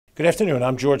Good afternoon.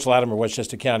 I'm George Latimer,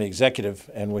 Westchester County Executive,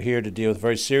 and we're here to deal with a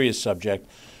very serious subject,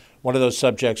 one of those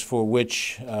subjects for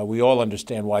which we all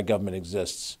understand why government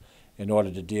exists in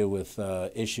order to deal with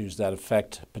issues that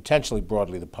affect potentially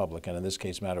broadly the public, and in this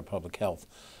case, matter of public health.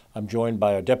 I'm joined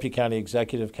by our Deputy County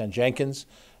Executive, Ken Jenkins,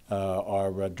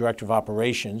 our Director of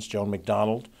Operations, Joan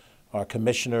McDonald, our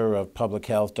Commissioner of Public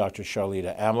Health, Dr.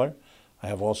 Charlita Amler. I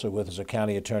have also with us our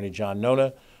County Attorney, John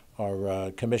Nona,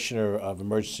 our Commissioner of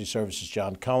Emergency Services,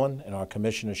 John Cullen, and our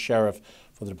Commissioner Sheriff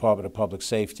for the Department of Public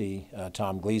Safety,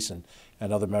 Tom Gleason,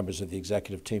 and other members of the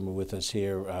executive team are with us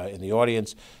here in the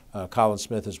audience. Colin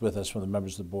Smith is with us from the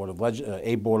members of the Board of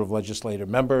Board of Legislature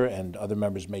member, and other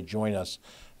members may join us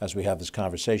as we have this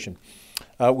conversation.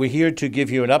 We're here to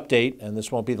give you an update, and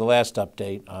this won't be the last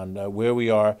update, on where we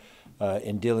are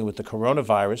in dealing with the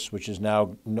coronavirus, which is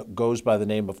now goes by the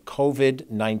name of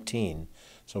COVID-19.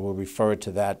 So we'll refer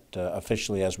to that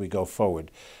officially as we go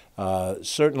forward.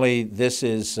 Certainly, this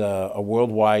is a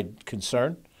worldwide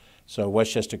concern. So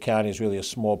Westchester County is really a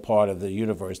small part of the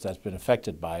universe that's been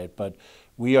affected by it. But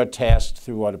we are tasked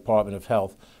through our Department of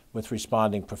Health with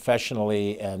responding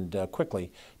professionally and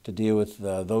quickly to deal with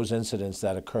those incidents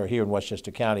that occur here in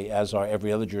Westchester County, as are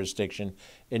every other jurisdiction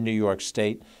in New York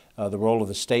State. The role of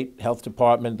the state health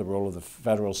department, the role of the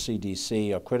federal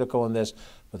CDC are critical in this,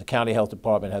 but the county health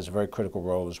department has a very critical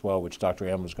role as well, which Dr.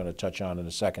 Amler is going to touch on in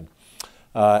a second.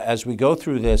 As we go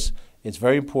through this, it's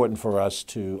very important for us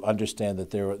to understand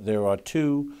that there are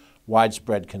two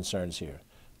widespread concerns here.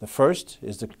 The first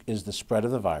is the spread of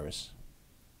the virus,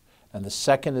 and the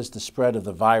second is the spread of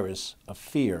the virus of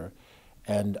fear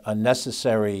and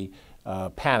unnecessary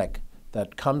panic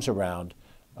that comes around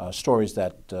stories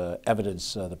that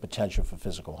evidence the potential for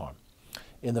physical harm.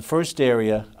 In the first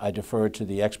area, I defer to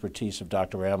the expertise of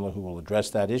Dr. Amler, who will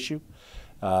address that issue.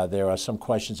 There are some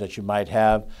questions that you might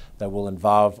have that will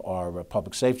involve our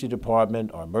Public Safety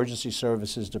Department, our Emergency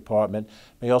Services Department,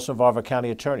 may also involve our county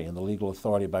attorney and the legal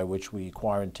authority by which we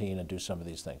quarantine and do some of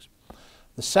these things.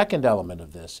 The second element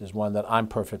of this is one that I'm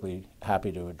perfectly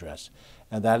happy to address,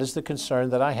 and that is the concern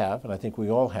that I have, and I think we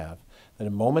all have, that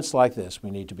in moments like this,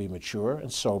 we need to be mature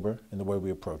and sober in the way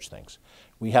we approach things.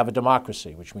 We have a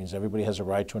democracy, which means everybody has a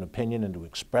right to an opinion and to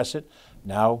express it.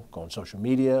 Now, go on social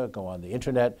media, go on the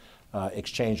internet,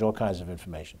 exchange all kinds of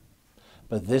information.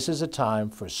 But this is a time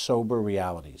for sober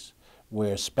realities,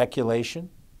 where speculation,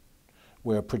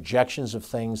 where projections of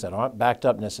things that aren't backed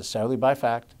up necessarily by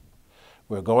fact,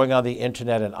 where going on the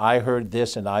internet and I heard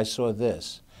this and I saw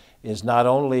this, is not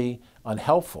only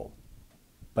unhelpful,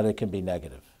 but it can be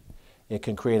negative. It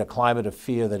can create a climate of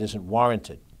fear that isn't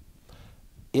warranted.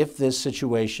 If this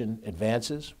situation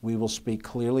advances, we will speak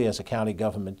clearly as a county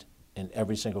government in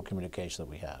every single communication that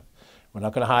we have. We're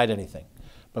not going to hide anything.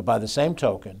 But by the same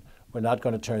token, we're not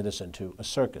going to turn this into a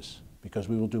circus, because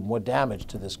we will do more damage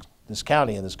to this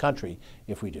county and this country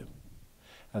if we do.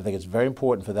 And I think it's very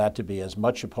important for that to be as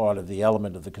much a part of the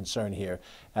element of the concern here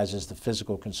as is the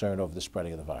physical concern over the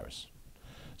spreading of the virus.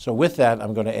 So with that,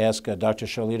 I'm going to ask Dr.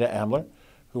 Charlita Amler,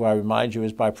 who I remind you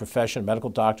is by profession a medical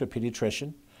doctor,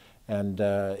 pediatrician, and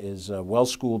is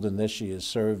well-schooled in this. She has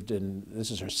served in,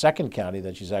 this is her second county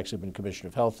that she's actually been Commissioner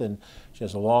of Health in. She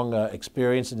has a long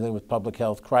experience in dealing with public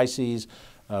health crises.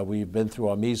 We've been through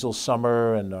our measles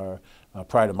summer and our,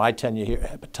 prior to my tenure here,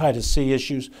 hepatitis C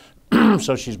issues.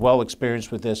 So she's well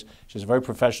experienced with this. She has a very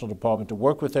professional department to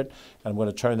work with it. And I'm going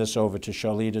to turn this over to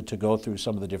Charlita to go through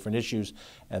some of the different issues.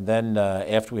 And then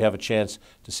after we have a chance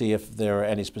to see if there are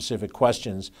any specific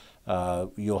questions,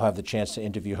 you'll have the chance to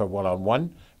interview her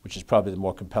one-on-one, which is probably the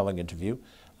more compelling interview.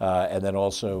 And then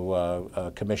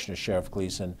also Commissioner Sheriff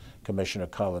Gleason, Commissioner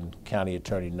Cullen, County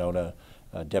Attorney Nona,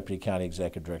 Deputy County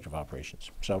Executive Director of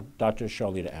Operations. So Dr.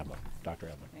 Charlita Amler. Dr.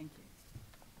 Amler. Thank you.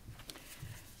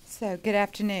 So good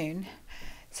afternoon.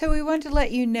 So we wanted to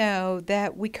let you know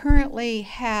that we currently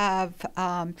have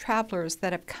travelers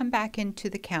that have come back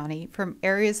into the county from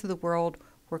areas of the world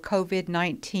where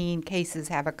COVID-19 cases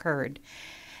have occurred.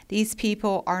 These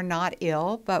people are not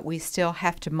ill, but we still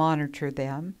have to monitor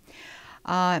them.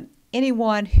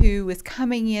 Anyone who is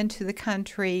coming into the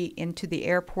country, into the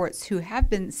airports, who have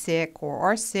been sick or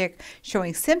are sick,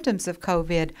 showing symptoms of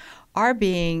COVID, are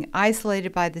being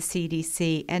isolated by the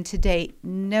CDC, and to date,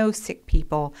 no sick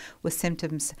people with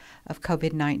symptoms of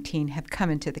COVID-19 have come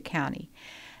into the county.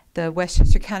 The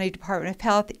Westchester County Department of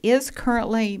Health is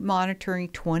currently monitoring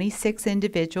 26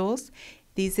 individuals.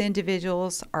 These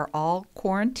individuals are all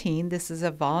quarantined. This is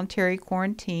a voluntary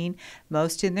quarantine,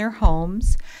 most in their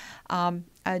homes.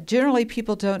 Generally,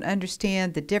 people don't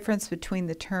understand the difference between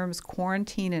the terms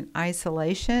quarantine and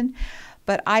isolation,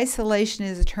 But isolation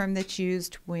is a term that's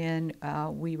used when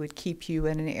we would keep you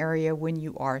in an area when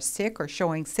you are sick or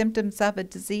showing symptoms of a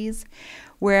disease,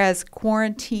 whereas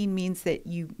quarantine means that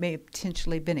you may have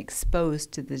potentially been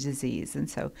exposed to the disease, and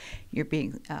so you're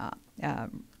being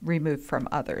removed from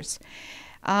others.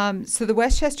 So the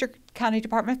Westchester County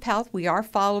Department of Health, we are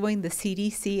following the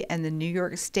CDC and the New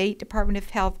York State Department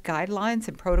of Health guidelines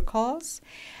and protocols.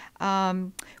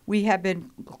 We have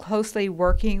been closely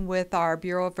working with our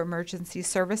Bureau of Emergency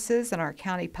Services and our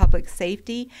county public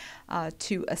safety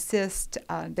to assist.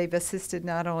 They've assisted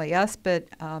not only us, but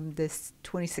this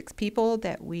 26 people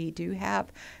that we do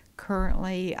have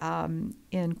currently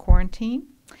in quarantine.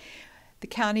 The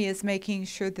county is making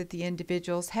sure that the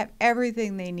individuals have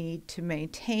everything they need to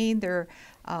maintain their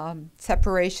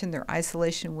separation, their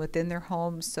isolation within their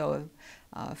homes. So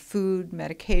food,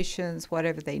 medications,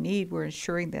 whatever they need, we're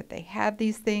ensuring that they have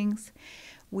these things.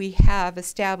 We have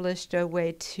established a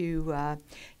way to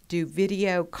do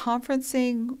video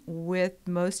conferencing with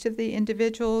most of the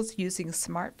individuals using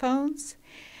smartphones.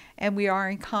 And we are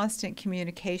in constant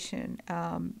communication.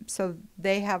 So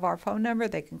they have our phone number.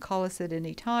 They can call us at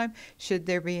any time should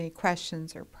there be any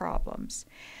questions or problems.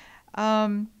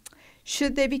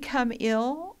 Should they become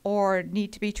ill or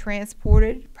need to be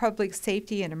transported, public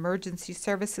safety and emergency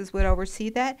services would oversee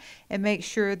that and make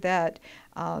sure that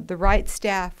the right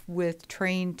staff with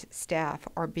trained staff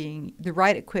the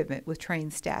right equipment with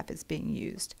trained staff is being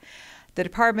used. The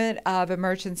Department of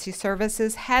Emergency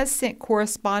Services has sent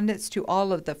correspondence to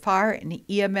all of the fire and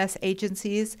EMS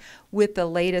agencies with the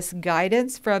latest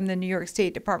guidance from the New York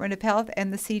State Department of Health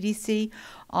and the CDC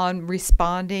on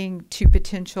responding to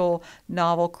potential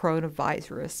novel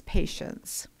coronavirus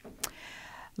patients.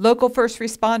 Local first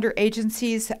responder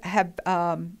agencies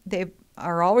they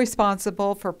are all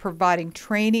responsible for providing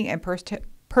training and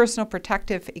personal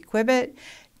protective equipment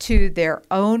to their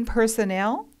own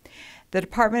personnel.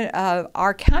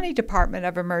 Our county Department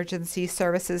of Emergency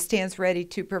Services stands ready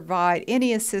to provide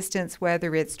any assistance,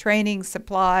 whether it's training,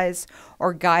 supplies,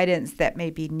 or guidance that may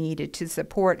be needed to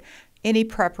support any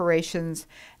preparations.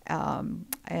 We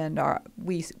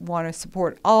want to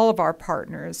support all of our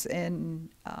partners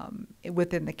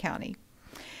within the county.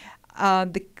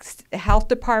 The health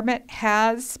department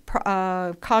has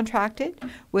contracted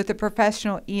with a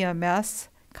professional EMS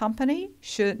company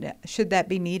should that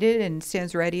be needed and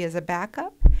stands ready as a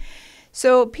backup.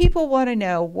 So people want to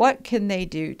know what can they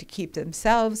do to keep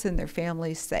themselves and their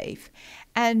families safe.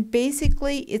 And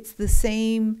basically it's the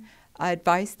same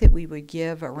advice that we would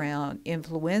give around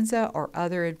influenza or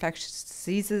other infectious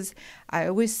diseases. I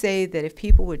always say that if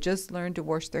people would just learn to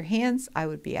wash their hands, I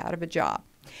would be out of a job.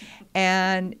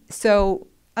 And so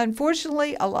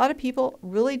unfortunately, a lot of people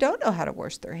really don't know how to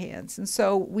wash their hands. And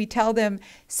so we tell them,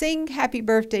 sing happy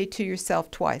birthday to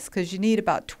yourself twice, because you need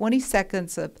about 20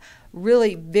 seconds of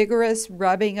really vigorous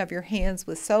rubbing of your hands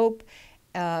with soap.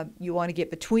 You want to get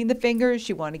between the fingers.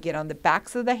 You want to get on the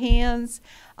backs of the hands,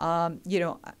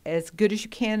 as good as you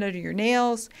can under your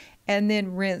nails, and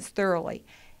then rinse thoroughly.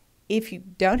 If you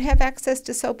don't have access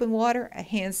to soap and water, a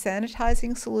hand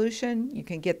sanitizing solution, you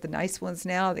can get the nice ones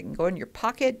now that can go in your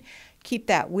pocket. Keep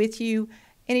that with you.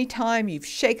 Anytime you've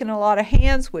shaken a lot of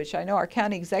hands, which I know our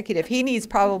county executive, he needs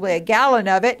probably a gallon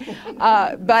of it,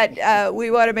 but we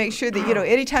want to make sure that,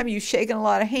 anytime you've shaken a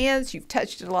lot of hands, you've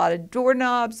touched a lot of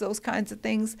doorknobs, those kinds of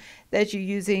things, that you're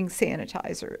using hand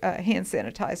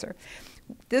sanitizer.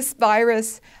 This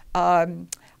virus,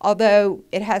 although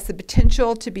it has the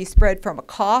potential to be spread from a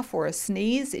cough or a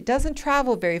sneeze, it doesn't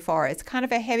travel very far. It's kind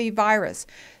of a heavy virus.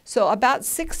 So about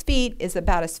 6 feet is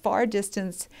about as far a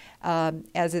distance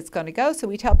as it's going to go. So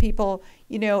we tell people,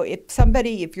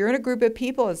 if you're in a group of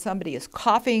people and somebody is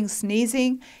coughing,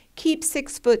 sneezing, keep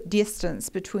 6 foot distance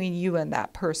between you and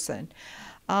that person.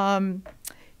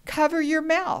 Cover your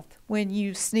mouth when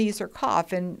you sneeze or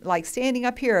cough. And like standing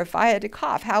up here, if I had to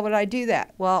cough, how would I do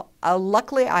that? Well,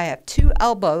 luckily I have 2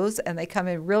 elbows and they come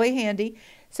in really handy.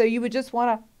 So you would just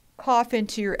want to cough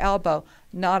into your elbow,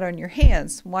 not on your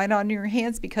hands. Why not on your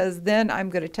hands? Because then I'm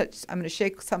going to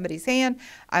shake somebody's hand.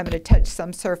 I'm going to touch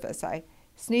some surface. I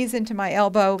sneeze into my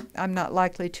elbow. I'm not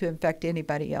likely to infect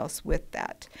anybody else with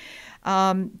that.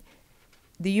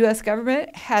 The U.S.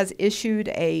 government has issued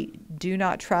a do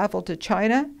not travel to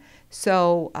China,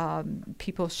 so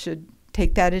people should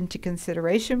take that into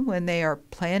consideration when they are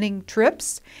planning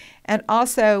trips. And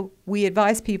also, we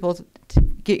advise people to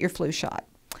get your flu shot.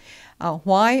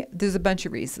 Why? There's a bunch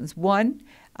of reasons. One,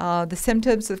 the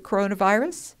symptoms of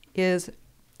coronavirus is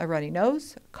a runny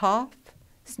nose, cough,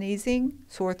 sneezing,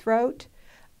 sore throat,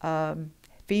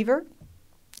 fever.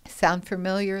 Sound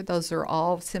familiar? Those are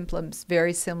all symptoms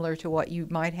very similar to what you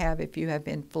might have if you have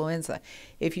influenza.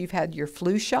 If you've had your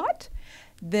flu shot,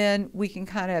 then we can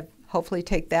kind of hopefully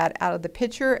take that out of the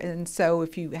picture. And so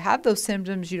if you have those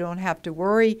symptoms, you don't have to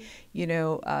worry,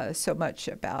 so much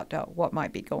about what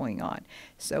might be going on.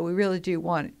 So we really do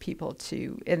want people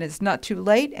to, and it's not too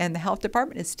late, and the health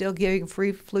department is still giving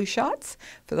free flu shots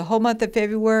for the whole month of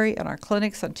February in our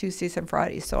clinics on Tuesdays and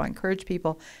Fridays. So I encourage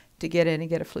people to get in and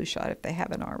get a flu shot if they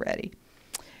haven't already.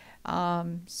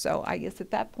 So I guess at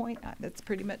that point, that's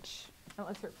pretty much,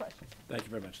 unless there are questions. Thank you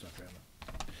very much, Dr.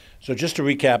 Emma. So just to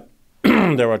recap,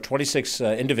 there are 26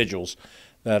 individuals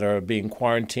that are being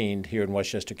quarantined here in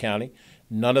Westchester County.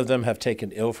 None of them have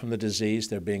taken ill from the disease.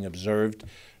 They're being observed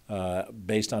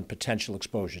based on potential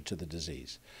exposure to the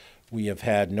disease. We have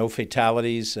had no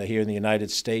fatalities here in the United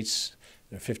States.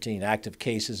 There are 15 active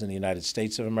cases in the United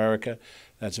States of America.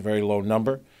 That's a very low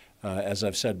number. As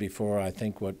I've said before, I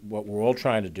think what we're all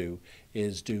trying to do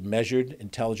is do measured,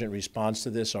 intelligent response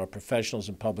to this. Our professionals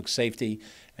in public safety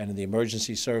and in the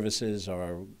emergency services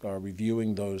are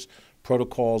reviewing those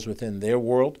protocols within their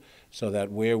world so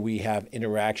that where we have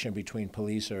interaction between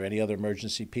police or any other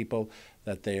emergency people,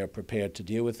 that they are prepared to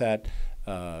deal with that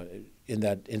in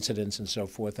that incidents and so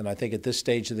forth. And I think at this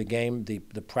stage of the game, the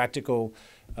practical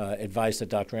advice that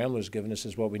Dr. Amler has given us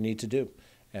is what we need to do.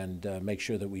 And make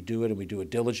sure that we do it, and we do it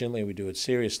diligently, and we do it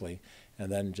seriously. And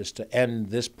then just to end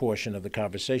this portion of the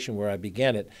conversation where I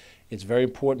began it, it's very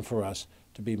important for us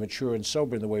to be mature and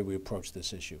sober in the way we approach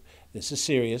this issue. This is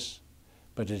serious,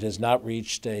 but it has not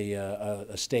reached a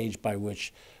stage by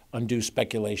which undue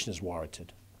speculation is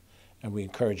warranted. And we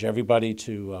encourage everybody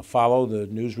to follow the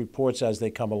news reports as they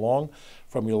come along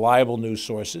from reliable news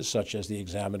sources such as the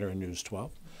Examiner and News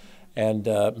 12. And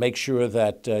make sure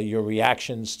that your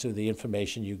reactions to the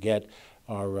information you get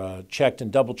are checked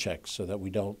and double-checked so that we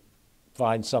don't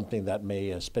find something that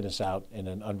may spin us out in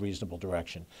an unreasonable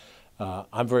direction.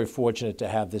 I'm very fortunate to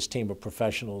have this team of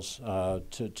professionals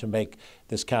to make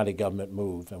this county government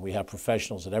move, and we have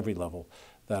professionals at every level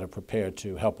that are prepared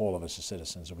to help all of us as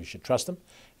citizens, and we should trust them,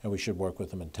 and we should work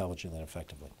with them intelligently and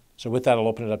effectively. So with that, I'll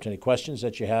open it up to any questions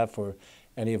that you have for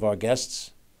any of our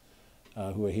guests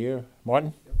who are here.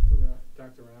 Martin?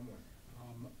 Dr.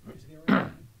 Amler, is there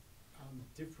any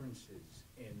differences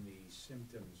in the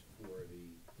symptoms for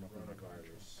the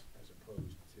coronavirus as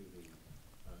opposed to the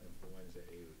influenza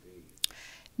A or B?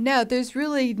 No, there's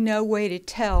really no way to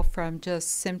tell from just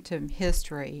symptom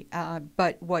history.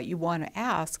 But what you want to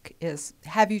ask is,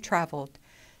 have you traveled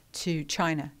to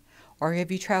China? Or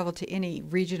have you traveled to any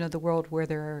region of the world where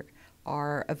there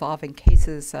are evolving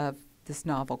cases of this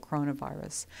novel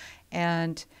coronavirus?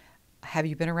 And have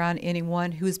you been around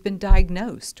anyone who's been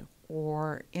diagnosed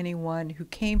or anyone who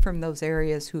came from those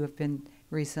areas who have been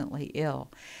recently ill?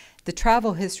 The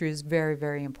travel history is very,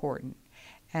 very important.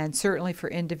 And certainly for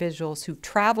individuals who've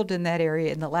traveled in that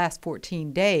area in the last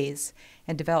 14 days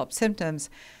and developed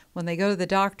symptoms, when they go to the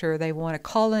doctor, they want to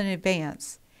call in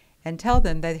advance and tell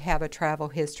them they have a travel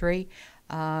history,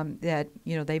 that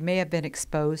they may have been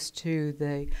exposed to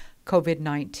the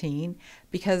COVID-19,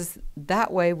 because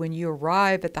that way when you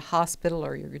arrive at the hospital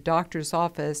or your doctor's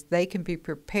office, they can be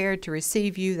prepared to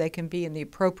receive you, they can be in the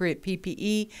appropriate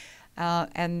PPE,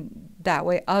 and that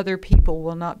way other people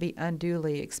will not be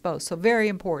unduly exposed. So very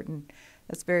important.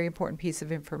 That's a very important piece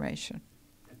of information.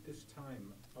 At this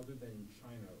time, other than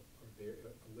China, are there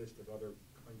a list of other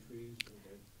countries?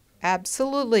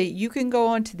 Absolutely. You can go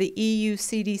onto the EU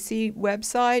CDC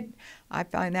website. I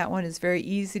find that one is very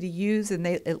easy to use, and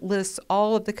it lists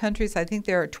all of the countries. I think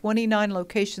there are 29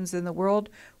 locations in the world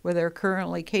where there are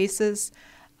currently cases.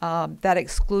 That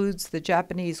excludes the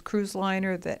Japanese cruise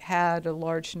liner that had a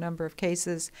large number of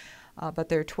cases, but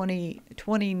there are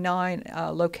 29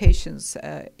 locations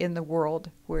in the world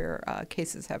where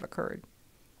cases have occurred.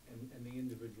 And the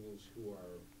individuals who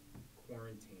are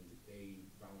quarantined, they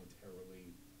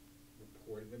voluntarily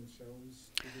reported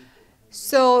themselves to the...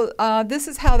 So this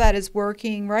is how that is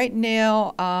working right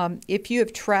now. If you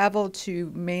have traveled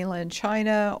to mainland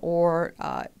China or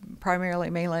primarily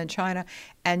mainland China,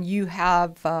 and you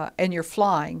have and you're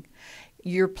flying,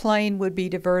 your plane would be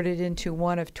diverted into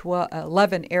one of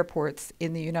 11 airports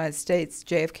in the United States.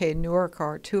 JFK and Newark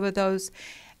are two of those.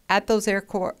 At those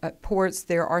airports,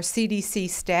 there are CDC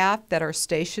staff that are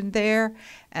stationed there,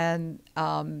 and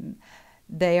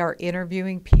they are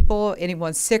interviewing people.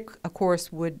 Anyone sick, of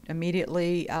course, would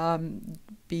immediately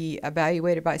be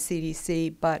evaluated by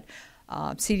CDC, but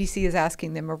CDC is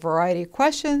asking them a variety of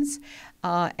questions,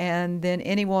 and then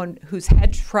anyone who's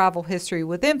had travel history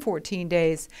within 14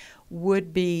 days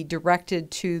would be directed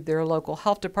to their local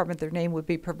health department. Their name would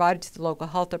be provided to the local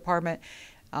health department.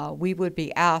 We would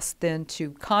be asked then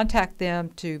to contact them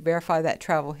to verify that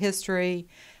travel history,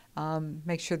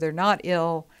 make sure they're not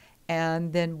ill,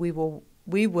 and then we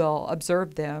will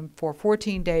observe them for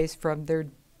 14 days from their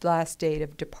last date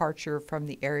of departure from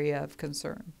the area of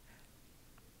concern.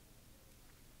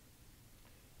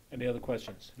 Any other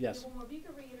questions? Yes. One more. If you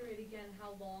could reiterate again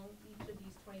how long each of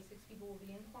these 26 people will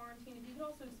be in quarantine. If you could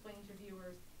also explain to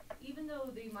viewers, even though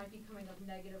they might be coming up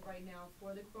negative right now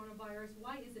for the coronavirus,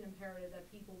 why is it imperative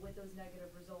that people with those negative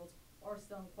results are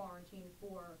still in quarantine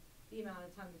for the amount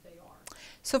of time that they are?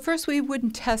 So first, we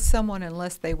wouldn't test someone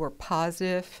unless they were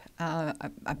positive.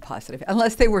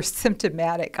 Unless they were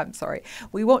symptomatic. I'm sorry.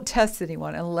 We won't test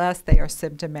anyone unless they are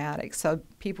symptomatic. So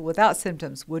people without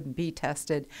symptoms wouldn't be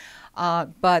tested.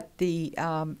 But the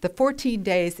 14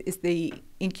 days is the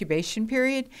incubation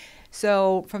period.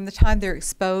 So from the time they're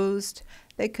exposed,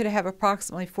 they could have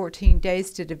approximately 14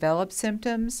 days to develop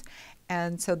symptoms.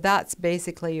 And so that's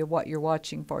basically what you're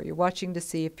watching for. You're watching to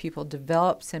see if people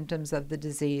develop symptoms of the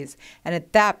disease. And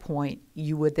at that point,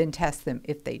 you would then test them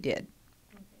if they did.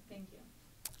 Okay, thank you.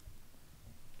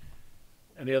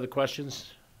 Any other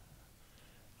questions?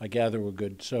 I gather we're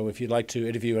good. So if you'd like to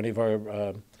interview any of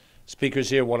our speakers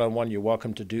here one-on-one, you're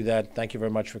welcome to do that. Thank you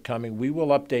very much for coming. We will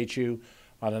update you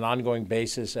on an ongoing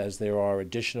basis as there are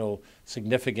additional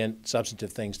significant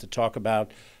substantive things to talk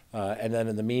about. And then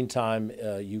in the meantime,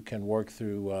 you can work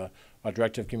through our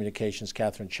Director of Communications,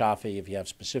 Catherine Chaffee, if you have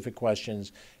specific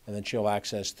questions, and then she'll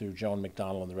access through Joan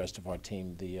McDonald and the rest of our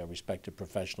team the respective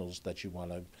professionals that you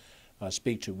want to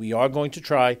speak to. We are going to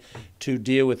try to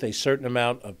deal with a certain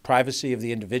amount of privacy of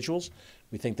the individuals.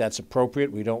 We think that's appropriate.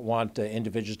 We don't want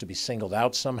individuals to be singled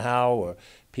out somehow, or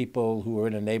people who are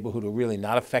in a neighborhood who are really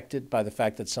not affected by the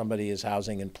fact that somebody is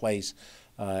housing in place.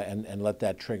 And let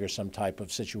that trigger some type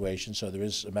of situation. So there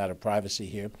is a matter of privacy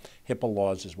here. HIPAA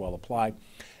laws as well apply.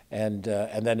 And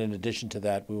then in addition to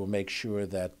that, we will make sure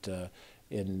that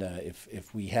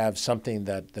if we have something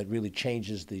that really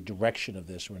changes the direction of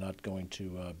this, we're not going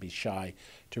to be shy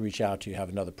to reach out to you, have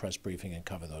another press briefing, and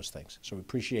cover those things. So we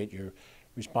appreciate your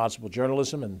responsible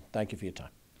journalism, and thank you for your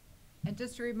time. And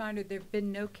just a reminder, there have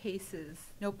been no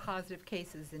positive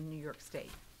cases in New York State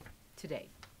to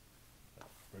date.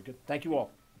 Very good. Thank you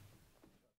all.